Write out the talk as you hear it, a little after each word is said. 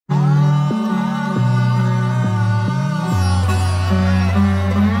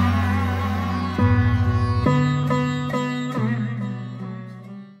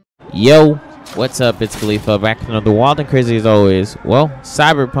Yo, what's up? It's Khalifa back with another wild and crazy as always. Well,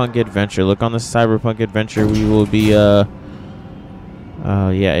 cyberpunk adventure. Look, on the cyberpunk adventure, we will be we're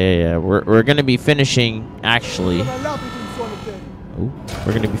gonna be finishing actually.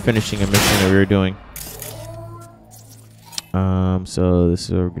 We're gonna be finishing a mission that we were doing. So this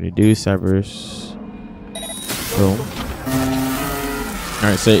is what we're gonna do. Boom.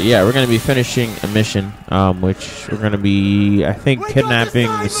 Alright, so yeah, we're gonna be finishing a mission, which we're gonna be, I think, kidnapping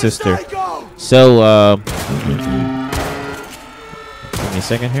the sister. So, give me a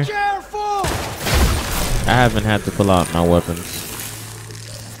second here. I haven't had to pull out my weapons,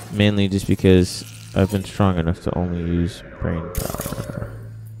 mainly just because I've been strong enough to only use brain power.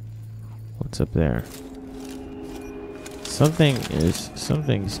 What's up there? Something's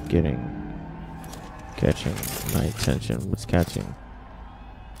catching my attention. What's catching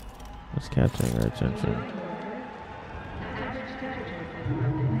our attention?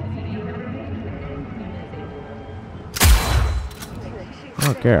 I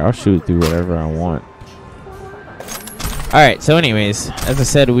don't care. I'll shoot through whatever I want. All right. So, anyways, as I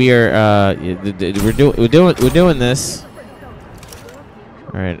said, we are we're doing this.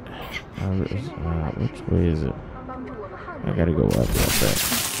 All right. Which way is it? I gotta go up. That's right.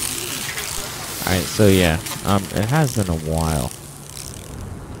 All right. So yeah, it has been a while.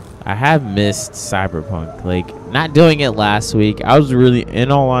 I have missed Cyberpunk. Like, not doing it last week, I was really,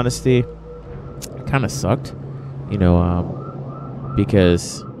 in all honesty, it kind of sucked, you know,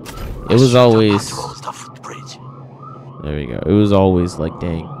 because it was always, there we go, it was always like,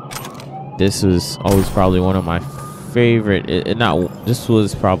 dang, this was always probably one of my favorite, it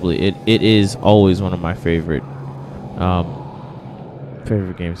is always one of my favorite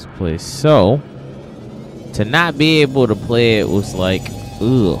games to play. So to not be able to play it was like,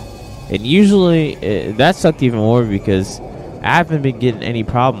 ugh. And usually that sucked even more because I haven't been getting any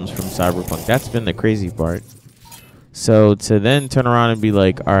problems from Cyberpunk. That's been the crazy part. So to then turn around and be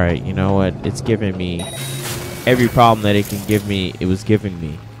like, all right, you know what? It's giving me every problem that it can give me. It was giving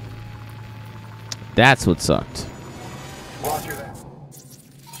me. That's what sucked.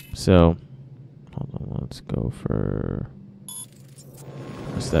 So hold on, let's go for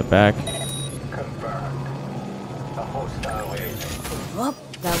a step back. Well,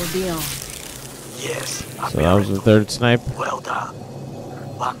 that would be all. Yes. So that was the third snipe. Well done.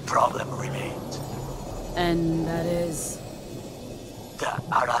 One problem remains. And that is? The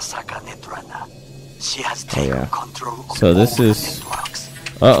Arasaka Netrunner. She has taken control of so this all is networks.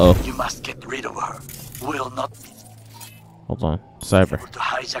 Uh-oh. You must get rid of her. Will not be Hold on. Cyber. able to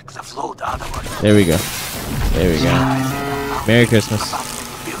hijack the flow the other way. There we go. There we go. Merry Christmas.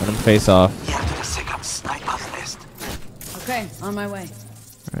 Let him face off. Get to the second sniper's nest. Okay, on my way.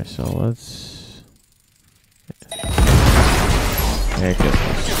 Alright, so let's... Merry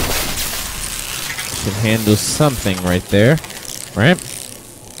Christmas. Should handle something right there. Right?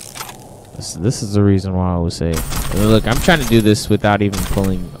 This is the reason why I would say... Look, I'm trying to do this without even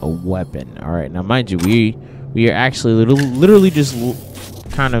pulling a weapon. Alright, now mind you, we are actually literally just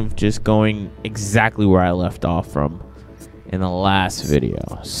kind of just going exactly where I left off from in the last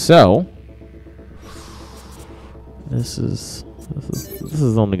video. So... This is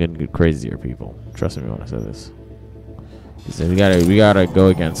only gonna get crazier, people. Trust me when I say this. We gotta go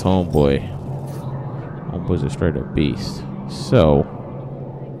against Homeboy. Homeboy's a straight up beast. So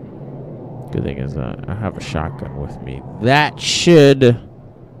good thing is that I have a shotgun with me. That should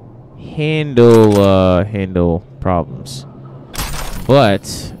handle problems.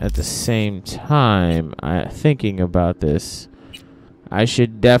 But at the same time, thinking about this, I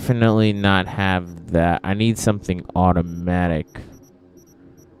should definitely not have that. I need something automatic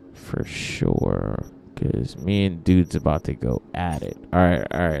for sure, because me and dude's about to go at it. All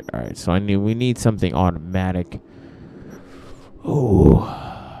right. So we need something automatic. Oh,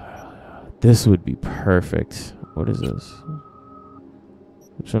 this would be perfect. What is this?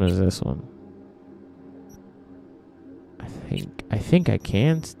 Which one is this one? I think I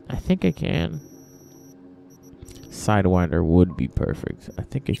can. Sidewinder would be perfect. I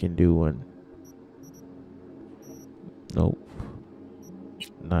think I can do one. Nope.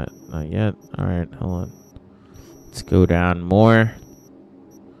 Not yet. Alright, hold on. Let's go down more.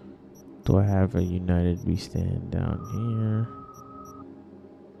 Do I have a United We Stand down here?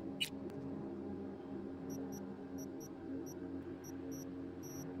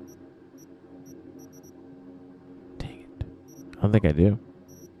 Dang it. I don't think I do.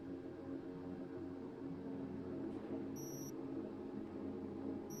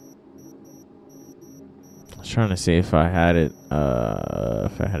 Trying to see if I had it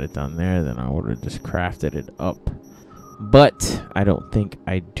down there, then I would have just crafted it up but I don't think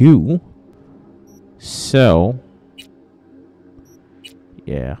I do. So,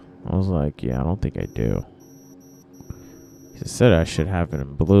 yeah, I was like, yeah, I don't think I do. It said I should have it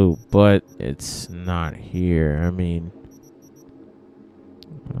in blue, but it's not here. I mean,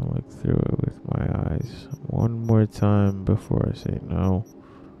 I'll look through it with my eyes one more time before I say no.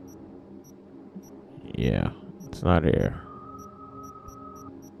 Yeah, it's not here.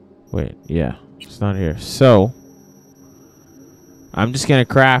 Wait, yeah, it's not here. So, I'm just gonna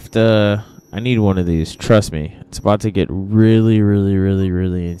craft I need one of these. Trust me, it's about to get really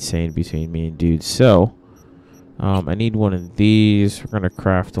insane between me and dude. So, I need one of these. We're gonna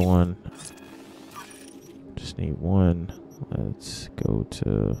craft one. Just need one. Let's go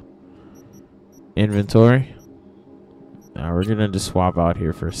to inventory. Now we're gonna just swap out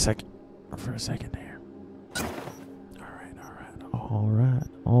here for a second. Here. All right.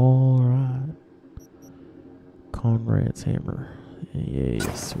 Conrad's hammer.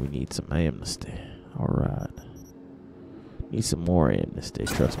 Yes, we need some amnesty. All right. Need some more amnesty.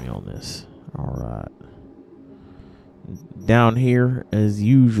 Trust me on this. All right. Down here as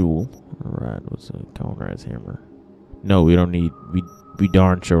usual. All right. What's a Conrad's hammer? No, we don't need. We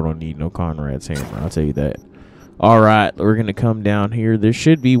darn sure don't need no Conrad's hammer. I'll tell you that. All right, we're gonna come down here. There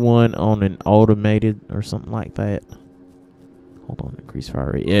should be one on an automated or something like that. Hold on, increase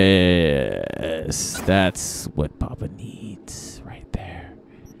fire rate. Yes, that's what Papa needs right there.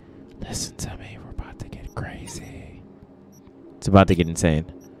 Listen to me, we're about to get crazy. It's about to get insane.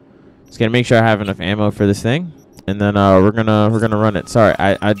 Just gonna make sure I have enough ammo for this thing, and then we're gonna run it. Sorry,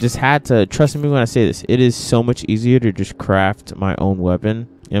 I just had to, trust me when I say this. It is so much easier to just craft my own weapon. You know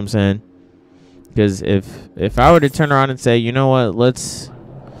what I'm saying? Because if I were to turn around and say, you know what, let's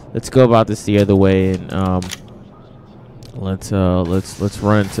go about this the other way, and let's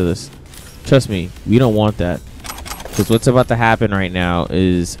run into this. Trust me, we don't want that. Because what's about to happen right now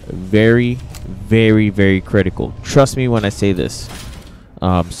is very critical. Trust me when I say this.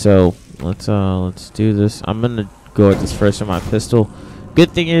 So let's do this. I'm gonna go at this first with my pistol.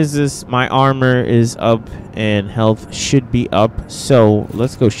 Good thing is my armor is up and health should be up. So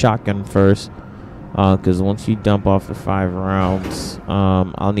let's go shotgun first. Because once you dump off the 5 rounds,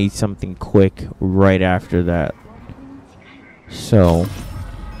 I'll need something quick right after that. So,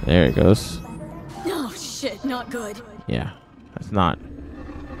 there it goes. Oh shit, not good. Yeah, that's not.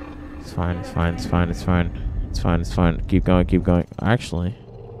 It's fine. Keep going. Actually,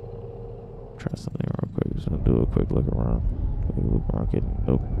 try something real quick. Just gonna do a quick look around.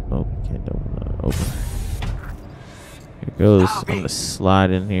 Nope, can't open. Here it goes. I'm gonna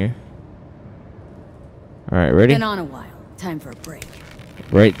slide in here. All right, ready? Been on a while. Time for a break.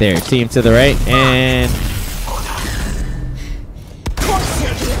 Right there. Team to the right, and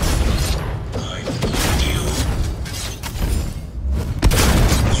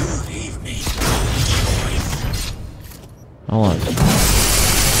hold on.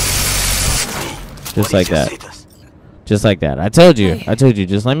 Just like that. Just like that. I told you.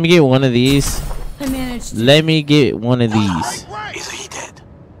 Just let me get one of these. I managed. Let me get one of these. Is he dead?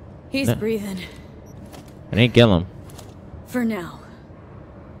 He's breathing. I didn't kill him. For now.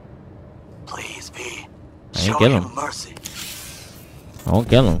 Please be. I didn't Show kill him him. mercy. I won't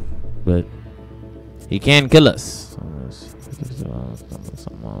kill him, but he can kill us.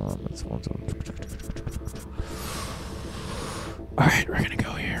 All right, we're gonna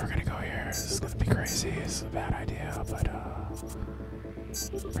go here. This is gonna be crazy. It's a bad idea, but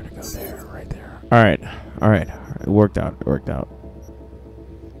we're gonna go there, right there. All right. It worked out.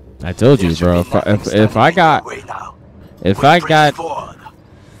 I told you, bro. If I got.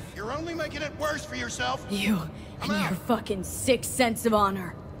 You're only making it worse for yourself. You and your fucking sick sense of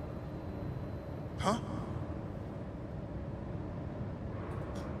honor. Huh?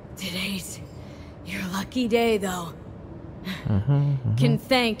 Today's your lucky day, though. Can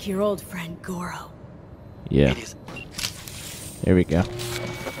thank your old friend Goro. Yeah. Here we go.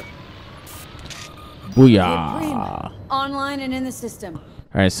 Booyah. Online and in the system.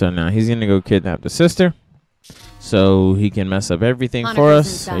 Alright, so now he's gonna go kidnap the sister. So he can mess up everything for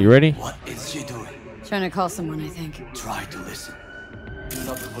us. Are you ready? What is she doing? Trying to call someone, I think. Try to listen. Do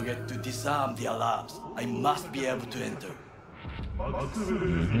not forget to disarm the alarms. I must be able to enter.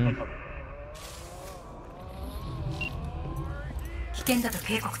 危険だと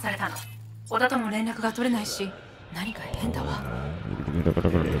警告されたの。小田とも連絡が取れないし、何か変だわ。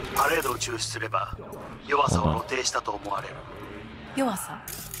パレードを中止すれば弱さを露呈したと思われる。弱さ？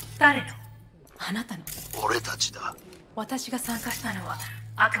誰の？あなたの。俺たちだ。私が参加したのは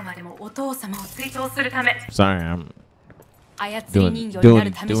あくまでもお父様を追悼するため。Sorry,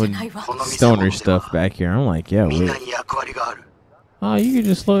 doing stoner stuff back here. I'm like, yeah, みん wait. なに役割がある。 Oh, you can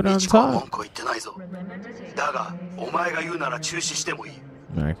just slow down 一子は文 time. 句を言ってないぞ。だが、お前が言うなら中止してもいい。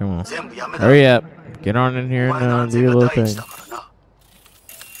 Alright, come on. 全部やめだ。 Hurry up. Get on in here お前の and 安 do 全 your が little 第一 thing. だからな。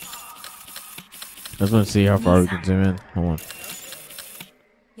 I just want to see how far we can zoom in. Hold on.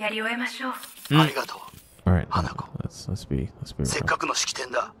 やり終えましょう。ありがとう。 Alright, Hanako. let's be せっ real. かくの式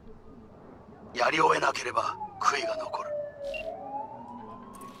典だ。やり終えなければ悔いが残る。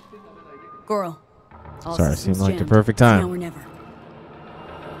 Girl. All Sorry, it systems seemed like the jammed. perfect Now time. or never.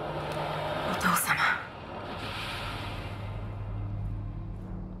 お父様。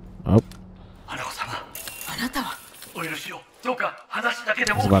 Oh, 花子様、あなたはお許しを。どうか話だけ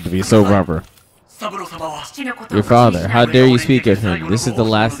でも。 it's about to be a soap opera. サブロ様は。父のこと Your を口に father, し how ない dare you speak of him? This is the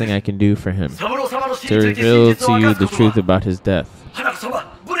last thing I can do for him. サブロ様の真 To 実的 reveal 真実を to 明 you か the すことは truth about his death. 花子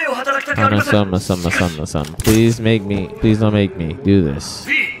様、無礼を働きたくありません。 Please don't make me do this.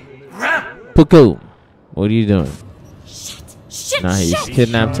 B、ラン。 Puku, what are you doing? Shit! Nah, he shit!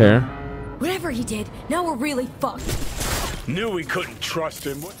 kidnapped her. Whatever he did, now we're really fucked. Knew we couldn't trust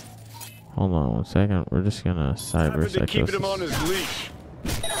him. What Hold on 1 second. We're just gonna cyber happened to keeping him on psychosis. his leash?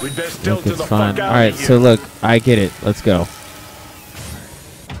 We'd best Look, delta it's the fine. fuck out Alright, of so here. look, I get it. Let's go.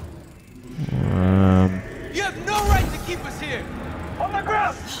 You have no right to keep us here! On the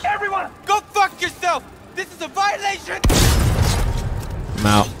ground! Everyone! Go fuck yourself! This is a violation! I'm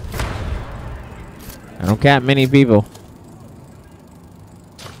out. I don't cap many people.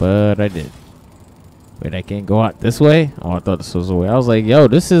 But I did. Wait, I can't go out this way? Oh, I thought this was the way. I was like, yo,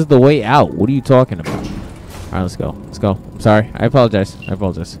 this is the way out. What are you talking about? Alright, let's go. Let's go. I'm sorry. I apologize. I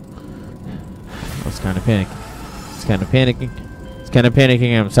was kind of panicking. It's kind of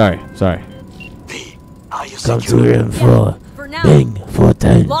panicking. I'm sorry. B, are you Come secure? to him for For now. Bing 4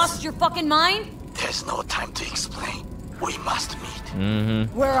 times. Lost your fucking mind? There's no time to explain. We must meet.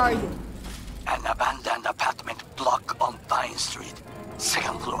 Mm-hmm. Where are you? An abandoned apartment block on Pine Street.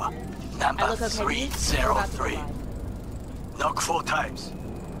 Second floor. Number I look okay to you? 303. Knock 4 times.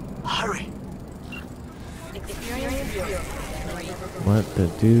 Hurry. What the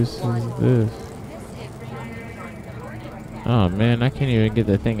deuce is this? Oh man, I can't even get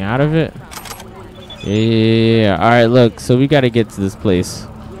the thing out of it. Yeah. All right, look. So we gotta get to this place.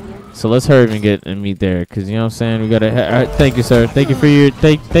 So let's hurry and get and meet there, cause you know what I'm saying. We gotta. Thank you, sir. Thank you for your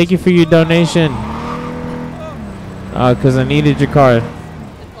thank you for your donation. Cause I needed your card.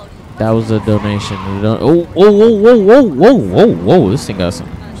 That was a donation. Whoa! This thing got some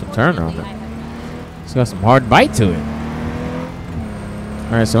turn on it. It's got some hard bite to it.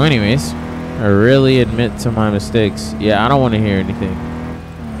 All right. So, anyways, I really admit to my mistakes. Yeah, I don't want to hear anything.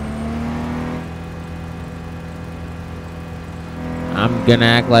 I'm gonna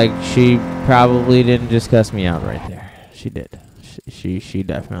act like she probably didn't just cuss me out right there. She did. She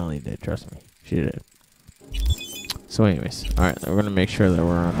definitely did. Trust me, she did. So, anyways, all right, we're gonna make sure that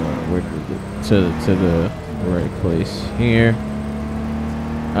we're on to the right place here.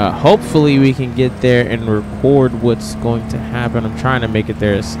 Hopefully, we can get there and record what's going to happen. I'm trying to make it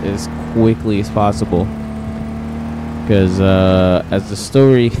there as quickly as possible, because as the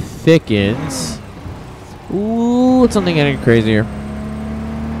story thickens, ooh, it's only getting crazier.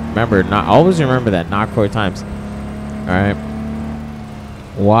 Remember, always remember that. Knock 4 times. All right.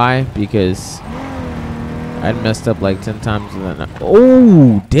 Why? Because I'd messed up like 10 times and then.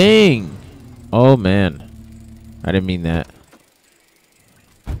 Oh, dang! Oh man, I didn't mean that.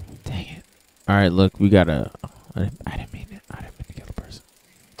 Dang it! All right, look, we gotta. I didn't mean it. I didn't mean to kill the person.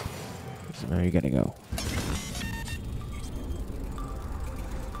 So now you gotta go.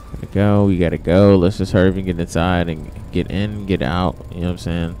 We gotta go. Let's just hurry and get inside and get in, get out. You know what I'm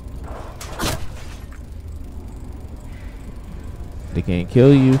saying? They can't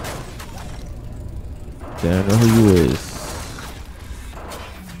kill you. They don't know who you is.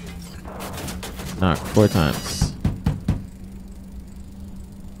 Knock 4 times.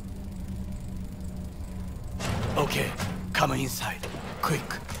 Okay, come inside. Quick.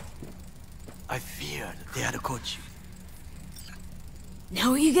 I feared they had caught you.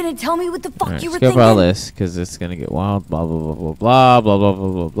 Now are you gonna tell me what the fuck Alright, you were skip thinking? all this because it's gonna get wild. Blah blah blah blah blah blah blah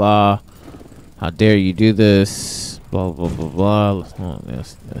blah blah blah. How dare you do this? Blah blah blah blah. Oh,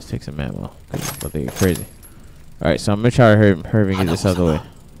 let's take some ammo. But they get crazy. All right, so I'm gonna try to hurry and get this out of the way.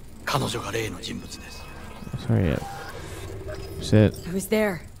 彼女が例の人物です。 Let's hurry up. Sit. I was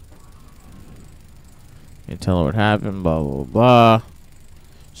there. You tell her what happened. Blah blah blah.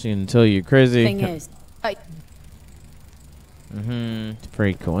 She can tell you crazy. Thing is,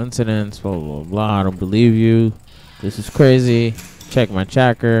 Freak coincidence. Blah blah blah. I don't believe you. This is crazy. Check my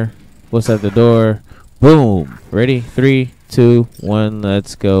tracker. What's at the door? Boom. Ready? 3, 2, 1,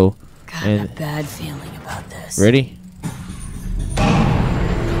 let's go. Got And a bad feeling about this. ready?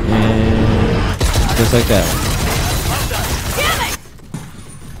 And just like that.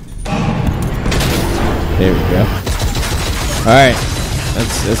 There we go. All right,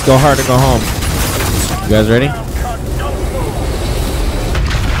 let's go hard or go home. You guys ready?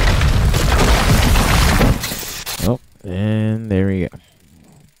 Oh, and there we go.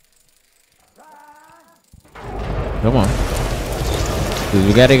 Come on. 'Cause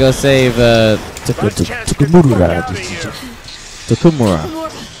we gotta go save Takumura.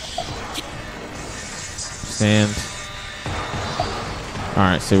 Stand.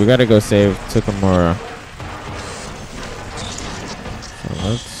 Alright, so we gotta go save Takumura. So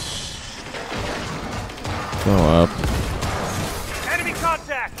let's go up. Enemy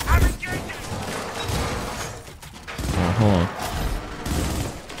contact. I'm engaging. Oh, hold on.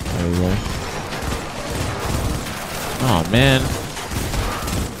 There we go. Oh man.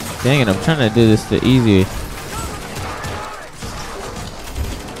 Dang it, I'm trying to do this the easy way.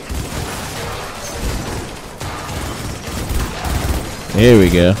 Here we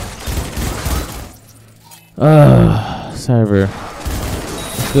go. Cyber.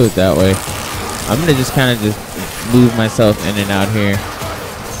 Let's do it that way. I'm gonna just kind of just move myself in and out here.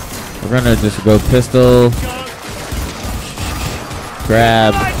 We're gonna just go pistol.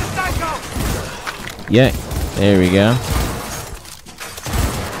 Grab. Yeah, there we go.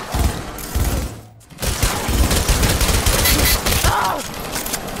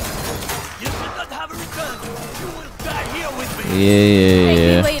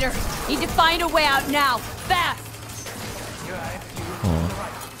 Yeah. Later. Need to find a way out now. Fast.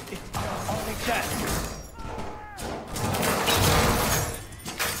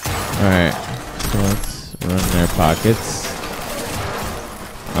 Alright. So let's run their pockets.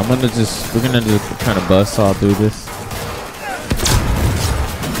 We're gonna just kind of bust all through this.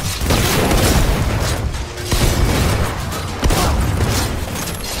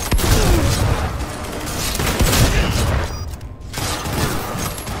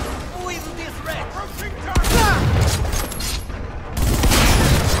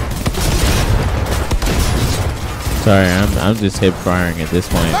 Sorry, I'm just hip firing at this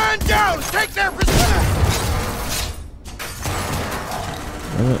point. Man down! Take their position!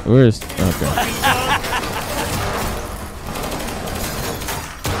 Where's okay?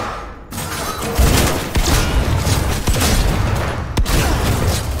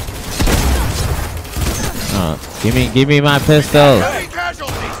 Oh, give me my pistol. Heavy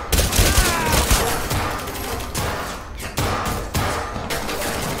casualties!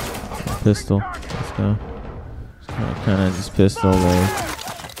 Pistol. Let's go. Kind of just pistol there.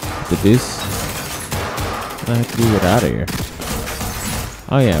 The deuce. I have to get out of here.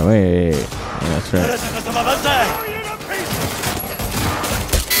 Oh yeah, wait. Yeah, that's right.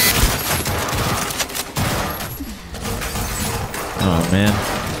 Oh man. I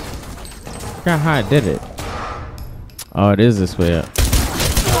forgot how I did it. Oh, it is this way up.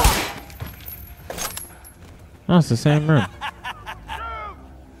 Oh, it's the same room.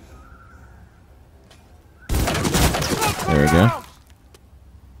 There we go.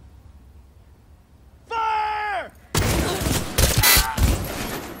 Fire!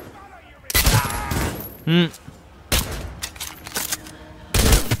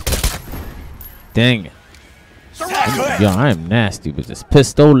 Dang it. Yo, I am nasty with this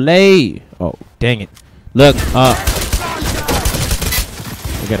pistol. Oh, dang it. Look up.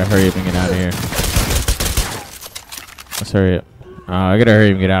 We gotta hurry up and get out of here. Let's hurry up. I gotta hurry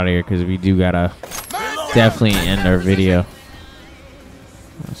up and get out of here because we do gotta definitely end our video.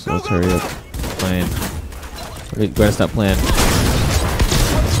 So let's hurry up. Playing. We gotta stop playing.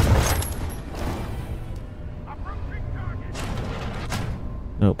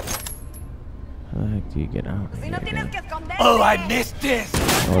 Nope. How the heck do you get out of here? Oh, I missed this.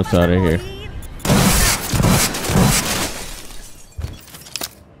 Oh, it's out of here.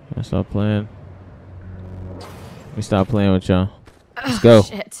 I stop playing. We stop playing with y'all. Let's go.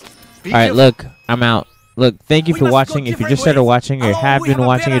 Shit. Alright, look. I'm out. Look, thank you for watching. If you just started watching or have been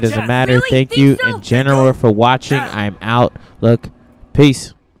watching, it doesn't matter. Thank you in general for watching. I'm out. Look,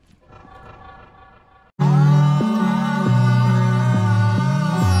 peace.